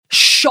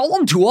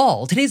Shalom to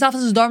all. Today's daf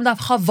is Nedarim daf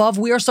Chavav.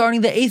 We are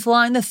starting the 8th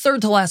line, the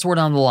third to last word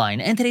on the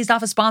line. And today's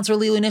daf is sponsored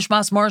Lilu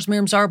Nishmas Mars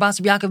Miriam Zara Bas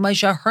Yaakov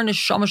Maisha Her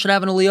Neshama should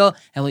have an aliyah,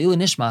 and Lilu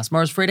Nishmas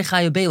Mars Freda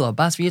Chaya Bela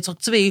Bas Yitzchak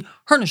Tzvi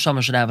Her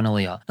Neshama should have an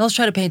aliyah. Now let's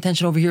try to pay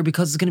attention over here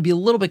because it's going to be a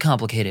little bit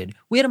complicated.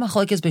 We had a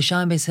machlokes Beis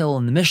Shammai and Beis Hillel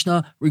in the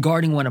Mishnah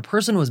regarding when a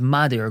person was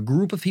madir, a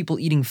group of people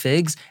eating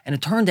figs, and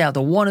it turned out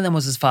that one of them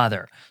was his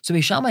father. So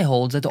Beis Shammai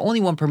holds that the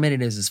only one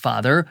permitted is his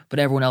father, but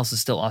everyone else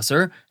is still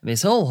usher.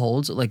 Beis Hillel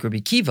holds, like Rabbi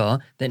Kiva,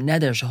 that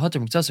neder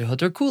shehoter miktasei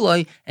hoter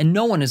kulai, and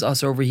no one is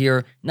usher over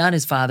here, not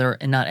his father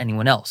and not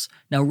anyone else.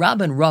 Now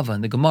Rabba and Rava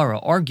in the Gemara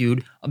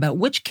argued about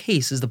which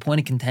case is the point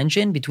of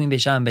contention between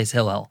Beis Shammai and Beis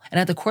Hillel. And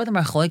at the core of the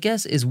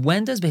machlokes is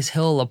when does Beis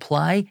Hillel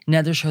apply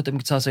neder shehoter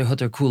miktasei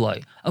hoter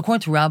kulai?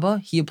 According to Rabba,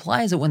 he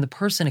applies it when the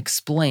person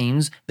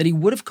explains that he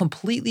would have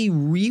completely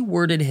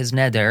reworded his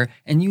neder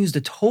and used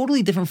a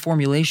totally different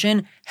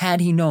formulation had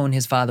he known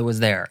his father was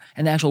there.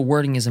 And the actual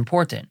wording is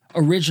important.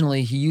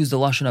 Originally, he used the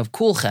lashon of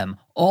kulchem,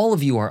 all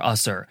of you are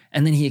usher,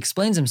 and then he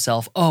explains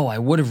himself, I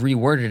would have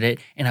reworded it,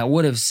 and I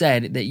would have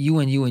said that you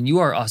and you and you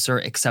are usher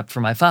except for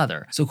my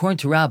father. So according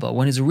to Rabbah,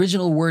 when his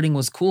original wording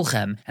was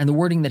kulchem, and the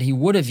wording that he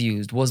would have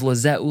used was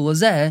lazeh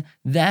ulazeh,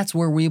 that's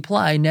where we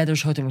apply neder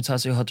shehoter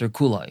mitzasei hoter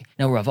kulai.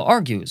 Now Rava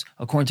argues,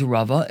 according to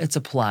Rava, it's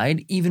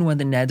applied even when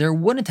the neder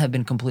wouldn't have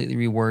been completely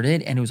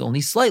reworded and it was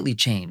only slightly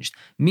changed,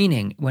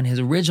 meaning when his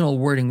original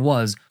wording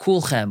was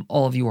kulchem,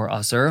 all of you are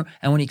usher,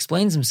 and when he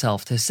explains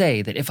himself to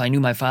say that if I knew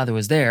my father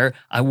was there,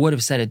 I would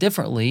have said it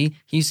differently,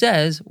 he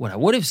says, what I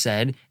would have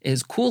said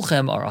is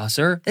kulchem are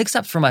usher,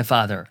 except for my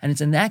father. And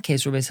it's in that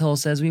case where Beis Hillel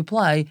says we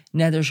apply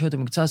neder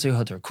shehoter miktasei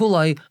hoter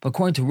kulai. But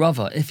according to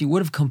Rava, if he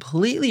would have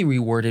completely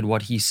reworded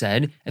what he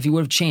said, if he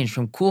would have changed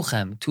from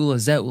kulchem to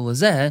lazeh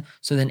ulazeh,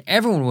 so then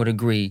everyone would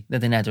agree that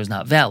the neder is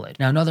not valid.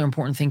 Now another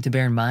important thing to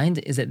bear in mind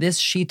is that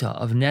this shita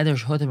of neder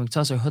shehoter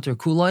miktasei hoter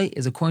kulai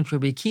is according to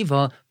Rabbi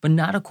Kiva, but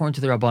not according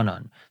to the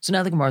Rabbanan. So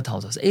now the Gemara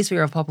tells us, Esvei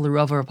Rav Papa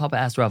Rava, Rav Papa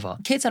asked Rava,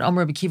 Ketzad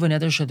Amar Rabbi Kiva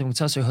neder shehoter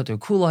miktasei hoter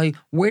kulai.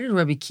 Where did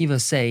Rabbi Kiva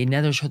say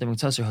neder shehoter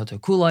miktasei hoter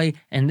kulai?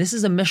 And this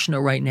is a Mishnah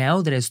right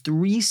now that has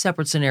three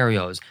separate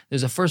scenarios.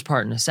 There's a first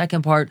part and a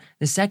second part.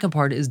 The second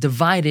part is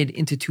divided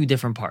into two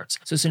different parts.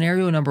 So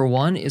scenario number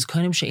one is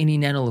kainim she'eni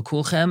nena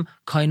lekulchem,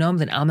 kainim,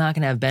 that I'm not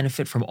going to have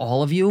benefit from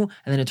all of you,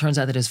 and then it turns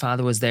out that his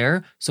father was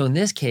there. So in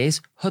this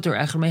case, hoter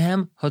echad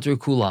mehem, hoter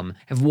kulam.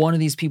 If one of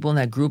these people in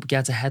that group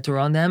gets a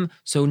heter on them,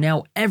 so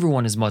now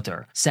everyone is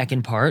mutter.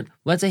 Second part,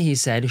 let's say he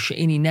said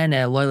she'eni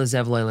nena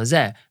loylazeh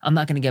loylazeh, I'm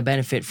not going to get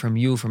benefit from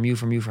you,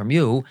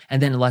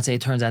 and then let's say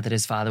it turns out that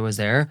his father was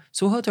there,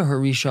 so hoter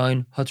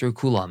harishon, hoter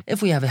kulam.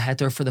 If we have a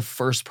heter for the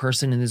first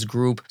person in this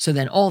group, so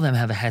then all of them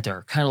have a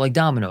heter, kind of like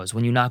dominoes.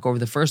 When you knock over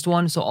the first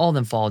one, so all of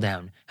them fall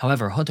down.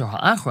 However, hoter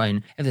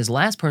ha'achron, if this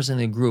last person in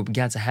the group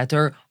gets a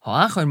heter,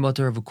 ha'achron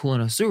mutter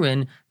v'kulan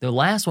asurin, the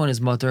last one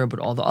is mutter, but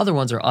all the other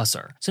ones are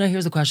usur. So now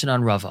here's the question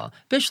on Rava.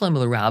 Bishlam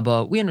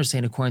l'Rabba, we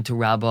understand according to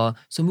Rabba,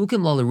 so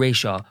mukim la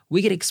l'reisha,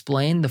 we could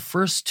explain the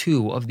first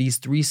two of these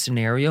three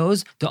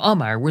scenarios, the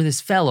Amar, where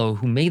this fellow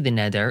who made the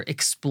neder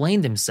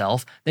explained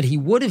himself that he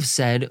would have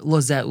said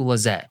lazeh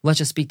ulazeh. Let's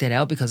just speak that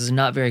out because it's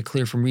not very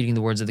clear from reading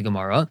the words of the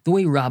Gemara. The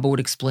way Rabba would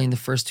explain the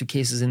first two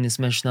cases in this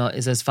Mishnah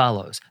is as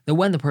follows. That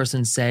when the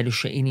person said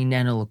she'eni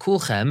nana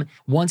lekulchem,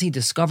 once he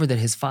discovered that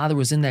his father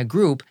was in that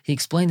group, he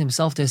explained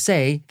himself to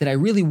say that I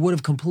really would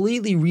have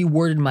completely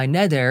reworded my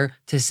neder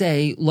to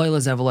say loy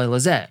lazeh v'loy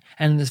lazeh.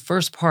 And in the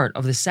first part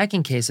of the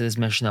second case of this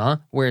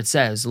Mishnah, where it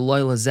says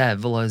loy lazeh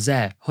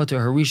v'lazeh hoter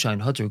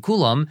harishon hoter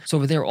kulam, so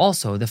over there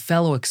also the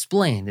fellow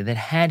explained that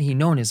had he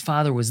known his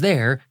father was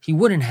there, he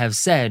wouldn't have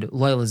said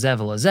loy lazeh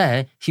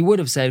v'lazeh, he would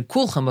have said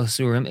kulchem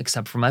asurim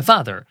except for my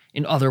father.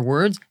 In other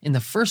words, in the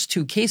first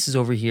two cases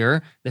over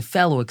here, the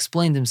fellow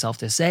explained himself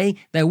to say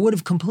that I would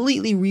have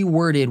completely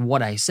reworded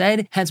what I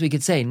said, hence we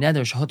could say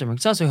neder shehoter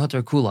miktasei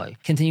hoter kulai.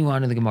 Continuing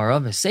on in the Gemara,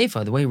 the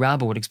Seifa, the way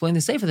Rabbah would explain the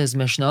Seifa of this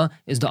Mishnah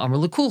is the Amr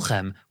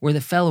lekulchem, where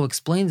the fellow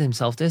explained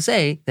himself to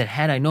say that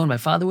had I known my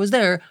father was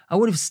there, I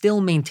would have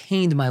still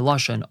maintained my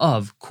lashon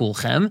of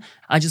kulchem,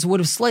 I just would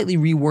have slightly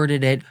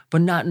reworded it,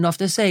 but not enough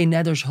to say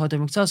neder shehoter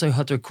miktasei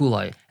hoter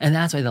kulai. And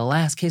that's why the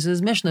last case of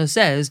this Mishnah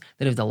says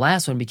that if the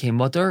last one became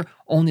mutter,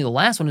 only the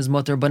last one is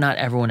mutter, but not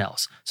everyone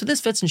else. So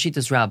this fits in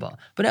Shitas Rabbah.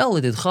 But El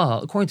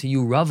Lididcha, according to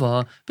you,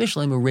 Rava,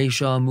 Bishleim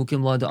Reisha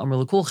Mukim La Amr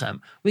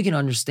Lekulchem, we can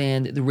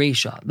understand the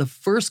Reisha. The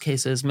first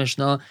case of this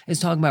Mishnah is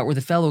talking about where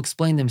the fellow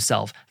explained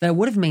himself that I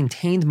would have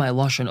maintained my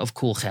lashon of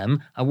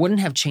kulchem, I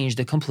wouldn't have changed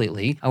it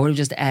completely, I would have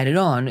just added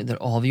on that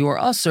all of you are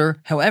usur,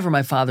 however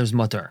my father's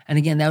mutter. And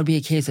again, that would be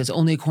a case that's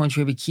only according to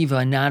Rabbi Kiva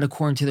and not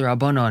according to the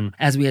Rabbanon,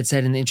 as we had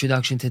said in the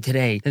introduction to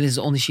today, that this is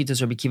only Shitas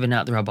Rabbi Kiva,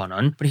 not the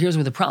Rabbanon. But here's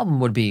where the problem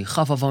would be,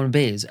 Chafavon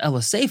Beis, Ela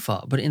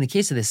Seifa, but in the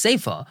case of the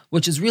Seifa,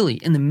 which is really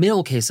in the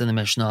middle case of the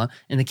Mishnah,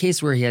 in the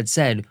case where he had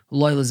said,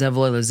 loy lazeh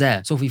v'loy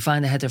lazeh, so if we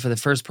find the heter for the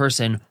first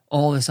person,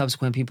 all the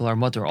subsequent people are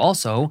mutter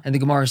also, and the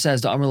Gemara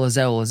says, the Amr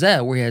lazeh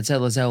lazeh, where he had said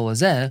lazeh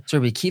lazeh, so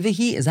Rabbi Kiva,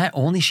 is that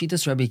only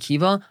Shitas Rabbi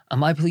Kiva?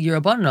 Amai pli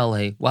Rabbanan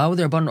alei, why would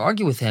the Rabbanan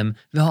argue with him?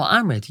 V'ha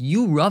amrit,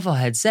 you Rava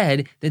had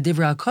said that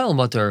Divra Koil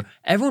mutter,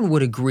 everyone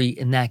would agree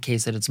in that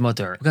case that it's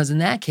mutter, because in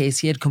that case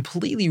he had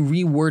completely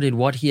reworded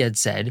what he had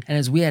said, and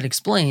as we had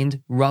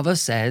explained, Rava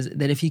says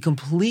that if he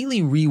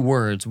completely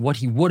rewords what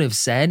he would have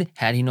said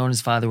had he known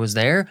his father was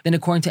there, then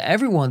according to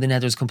everyone the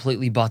neder is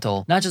completely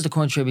batal, not just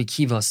according to Rabbi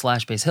Kiva /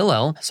 Beis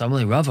Hillel. So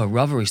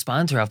Rava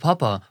responded to Rav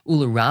Papa,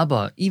 Ula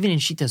Rabba, even in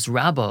Shitas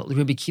Rabba,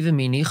 Rabbi Kiva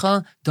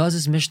Meinicha, does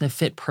this Mishnah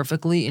fit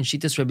perfectly in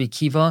Shitas Rabbi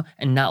Kiva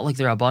and not like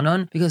the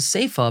Rabbanon? Because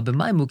Seifa,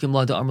 b'may mukim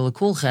la da'amr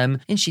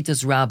lekulchem, in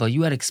Shitas Rabba,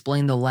 you had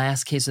explained the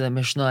last case of that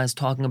Mishnah as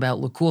talking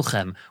about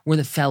lekulchem, where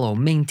the fellow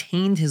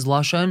maintained his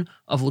lashon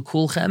of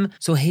lekulchem,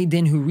 so hey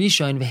din hu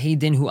rishon v'hey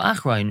din hu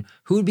achrain,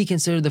 who would be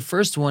considered the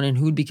first one and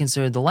who would be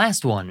considered the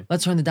last one.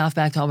 Let's turn the daf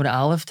back to Amud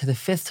Aleph to the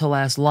fifth to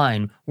last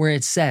line, where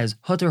it says,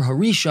 Hatar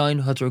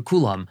harishon, hatar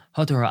kulam,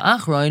 hatar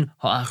ha'achrain,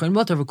 ha'achrain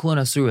mutar v'kulan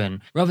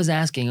asurin. Rav is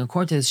asking,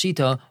 according to the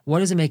Shita, what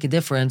does it make a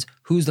difference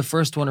who's the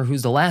first one or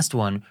who's the last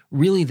one?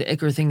 Really, the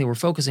ikar thing that we're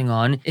focusing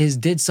on is,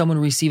 did someone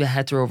receive a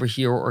heter over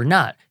here or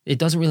not? It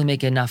doesn't really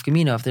make a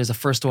nafkamina if there's a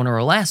first one or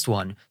a last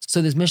one.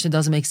 So this Mishnah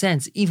doesn't make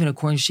sense, even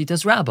according to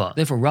Shitas Rabbah.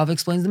 Therefore, Rav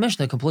explains the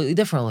Mishnah completely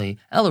differently.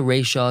 Ela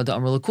Reisha da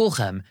Amr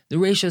Lekulchem. The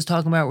Reisha is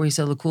talking about where he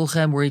said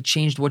Lekulchem, where he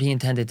changed what he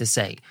intended to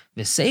say.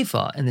 The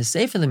Seifa, and the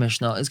Seifa of the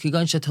Mishnah is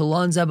Kigan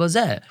Shetalan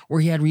Zebazeh,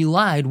 where he had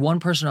relied one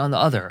person on the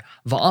other.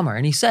 Va'amar,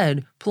 and he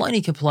said,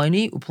 Pliny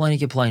kepliny, upliny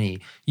kepliny.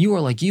 You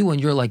are like you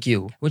and you're like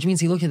you. Which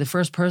means he looked at the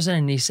first person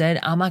and he said,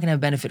 I'm not going to have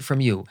benefit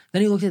from you.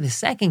 Then he looked at the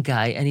second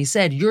guy and he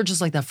said, you're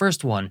just like that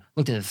first one.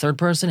 Looked at the third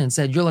person and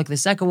said, you're like the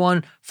second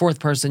one.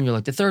 Fourth person, you're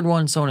like the third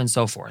one, so on and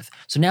so forth.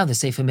 So now the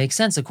Seifa makes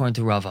sense according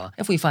to Rava.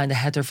 If we find a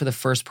heter for the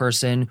first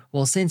person,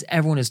 well, since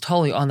everyone is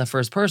totally on the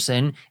first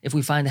person, if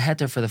we find a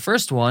heter for the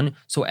first one,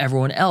 so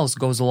everyone else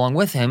goes along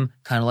with him,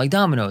 kind of like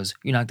dominoes.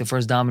 You knock the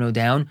first domino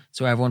down,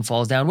 so everyone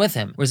falls down with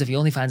him. Whereas if he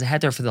only finds a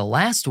heter for the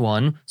last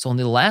one, so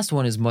only the last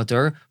one is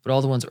mutter, but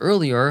all the ones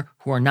earlier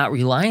who are not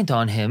reliant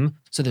on him,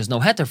 so there's no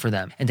heter for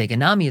them. And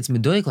Deganami, it's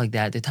medoik like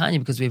that, Tanya,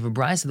 because we have a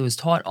brisa that was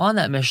taught on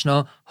that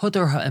Mishnah,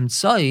 Hutar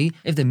ha'emtsai,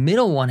 if the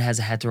middle one has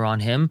a heter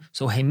on him,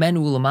 so Heimen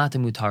ulamata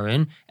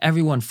mutarin,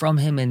 everyone from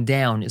him and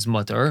down is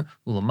mutter,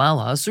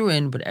 ulamala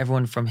asurin, but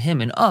everyone from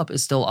him and up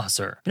is still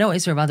asur. But now,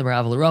 Eser Ravada bar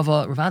Ava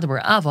l'Rava, Ravada bar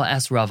Ava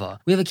asks Rava.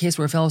 We have a case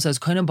where a fellow says,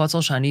 Kainam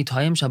batzal shani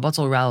tayim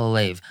shabatzal ral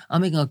alev.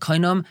 I'm making a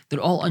kainam that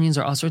all onions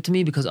are asur to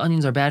me because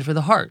onions are bad for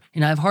the heart,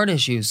 and I have heart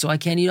issues, so I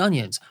can't eat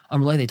onions.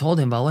 Amrullah, they told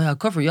him, Ba'alei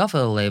ha'kufri yafa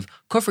alev,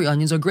 kufri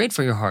onions are great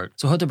for your heart.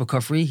 So hutter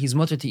b'kufri, he's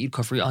mutter to eat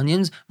kufri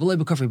onions, v'lei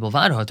b'kufri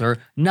bilvad hutter,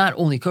 not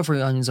only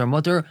kufri onions are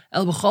mutter,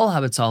 el b'chol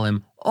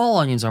habetzalim, all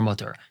onions are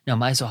mutter. Now,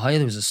 Ma'aseh Hayah,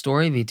 there was a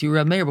story, V'tiru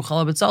Rav Meir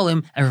b'chol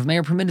habetzalim, and Rav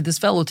Meir permitted this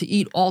fellow to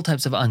eat all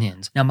types of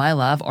onions. Now, my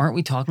love, aren't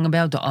we talking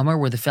about the Amar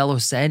where the fellow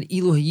said,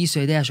 Ilu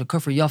hayisu yedei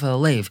kufri yafa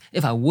alev,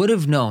 if I would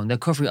have known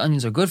that kufri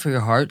onions are good for your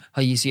heart,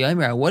 hayisu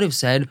yomer, I would have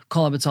said,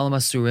 kol habetzalim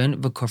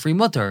asurin v'kufri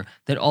mutter,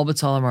 that all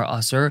betzalim are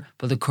asur,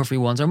 but the kufri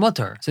ones are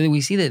mutter. So that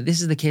we see that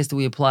this is the case that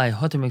we apply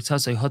hutter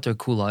miktasei hutter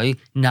kulai,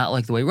 not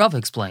like the way Rav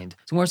explained.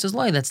 So where it says,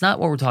 Lai, that's not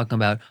what we're talking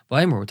about.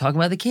 We're talking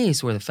about the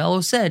case where the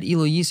fellow said,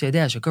 Ilu hayisu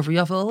yedei kufri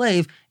yafa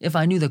alev, if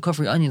I knew that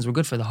kufri onions were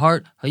good for the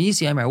heart,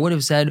 hayisi I would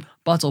have said,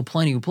 batzal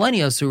plenty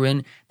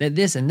asurin, that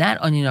this and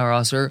that onion are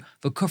asur,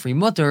 but kufri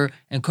mutter,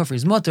 and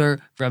kufri's mutter,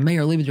 Rav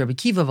Meir libid Rabbi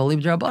Kiva,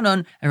 libid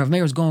Rabbanan, and Rav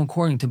Meir was going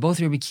according to both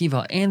Rabbi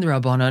Kiva and the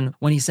Rabbanan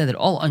when he said that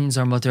all onions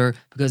are mutter,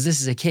 because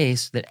this is a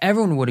case that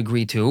everyone would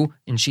agree to,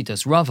 in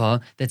Shitas Rava,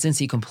 that since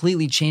he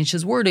completely changed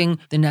his wording,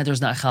 the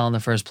neder's not chal in the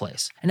first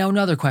place. And now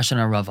another question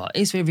on Rava.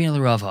 Eis ve'avina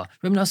l'Rava.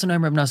 Reb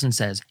Nassan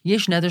says,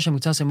 Yesh neder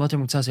shemuktasei mutter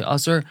muktasei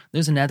asur,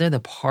 there's a neder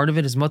that part of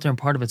it is mutter and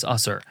part of it's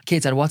asur.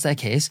 Ketzad, what's that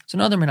case? So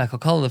another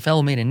menakakala, the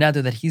fellow made a neder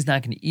that he's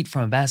not going to eat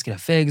from a basket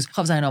of figs,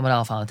 and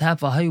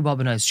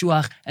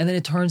then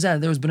it turns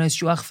out there was benais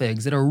shuach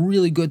figs that are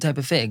really good type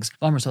of figs.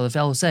 So the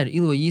fellow said,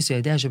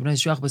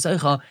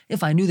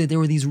 if I knew that there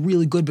were these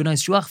really good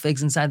benais shuach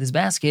figs inside this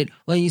basket,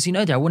 I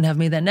wouldn't have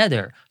made that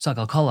neder. So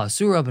the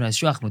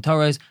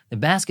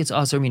basket's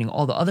asur, meaning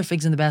all the other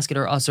figs in the basket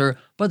are asur,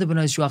 but the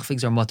benais shuach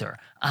figs are mutter.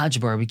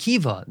 Rabbi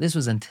Kiva, this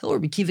was until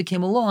Rabbi Kiva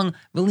came along,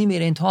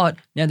 Velimid and taught,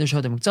 neder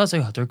shotem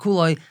muktasei hater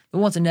kulai, that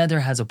once a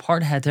neder has a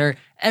part heter,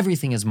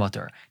 everything is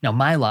mutter. Now,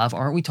 my love,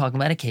 aren't we talking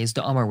about a case,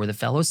 the Amar, where the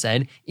fellow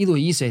said, if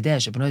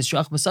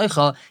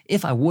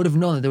I would have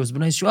known that there was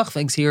benais shuach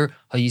figs here,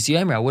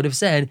 I would have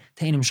said,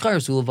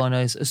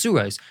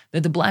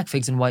 that the black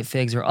figs and white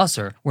figs are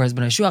asur, whereas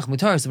benais shuach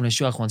mutaris, the benais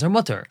shuach ones are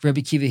mutter. Rabbi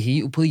Kiva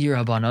hi upli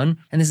Rabbanan,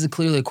 and this is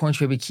clearly according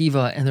to Rabbi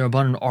Kiva, and the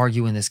Rabbanan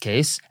argue in this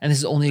case, and this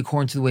is only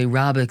according to the way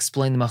Rabba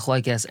explained the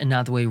machlekes and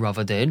not the way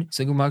Rava did.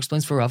 So Gemara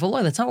explains for Rava,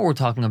 that's not what we're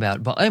talking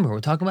about. But we're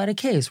talking about a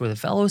case where the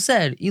fellow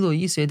said, if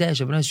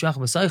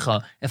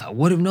I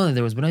would have known that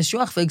there was benais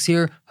shuach figs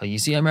here,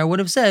 I would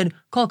have said,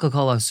 kol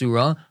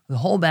asura, The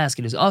whole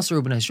basket is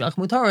asur, b'nei shluach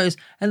mutares,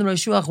 and the b'nei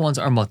shluach ones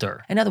are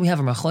mutter. And now that we have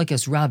a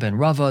machlekes Rabba and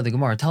Rava, the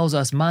Gemara tells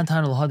us, man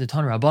tana l'had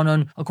tan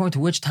rabbanon, according to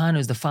which tana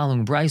is the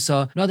following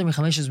brisa, Nedarim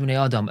chameshes b'nei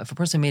adam. If a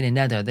person made a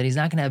neder that he's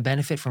not going to have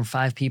benefit from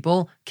 5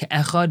 people,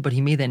 ke'echad, but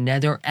he made that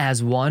neder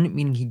as one,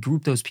 meaning he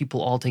grouped those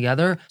people all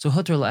together. So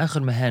hutter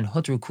la'echad mehen,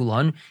 hutter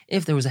kulan.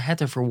 If there was a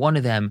heter for one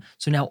of them,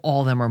 so now all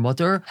of them are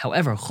mutter.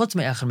 However, chutz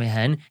me'echad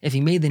mehen, if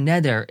he made the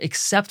neder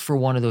except for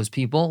one of those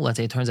people, let's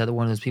say it turns out that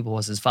one of those people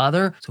was his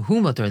father, so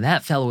who mutter?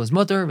 That fellow was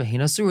mutter,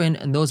 v'hin asurin,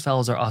 and those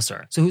fellows are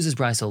asur. So who's this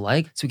brisa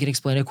like? So we can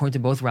explain it according to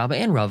both Rabba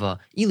and Rava.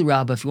 Ilu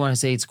Rabba, if you want to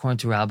say it's according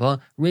to Rabba,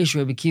 Reish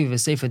Rabbi Kiva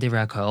v'Seifa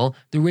Divrei HaKol,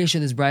 the Reish of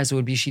this brisa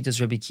would be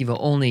Shitas Rabbi Kiva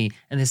only,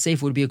 and the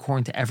Seifa would be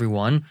according to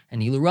everyone.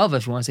 And Ilu Rava,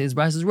 if you want to say this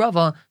brisa is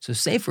Rava, so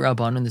Seifa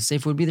Rabbanon, the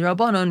Seifa would be the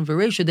Rabbanon,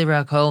 v'Reish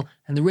Divrei HaKol,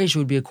 and the ratio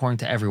would be according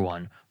to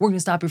everyone. We're going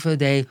to stop here for the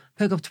day,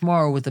 pick up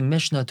tomorrow with the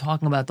Mishnah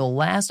talking about the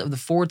last of the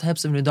 4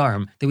 types of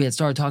Nedarim that we had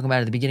started talking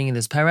about at the beginning of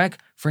this perek.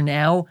 For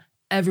now,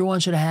 everyone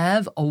should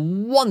have a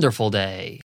wonderful day.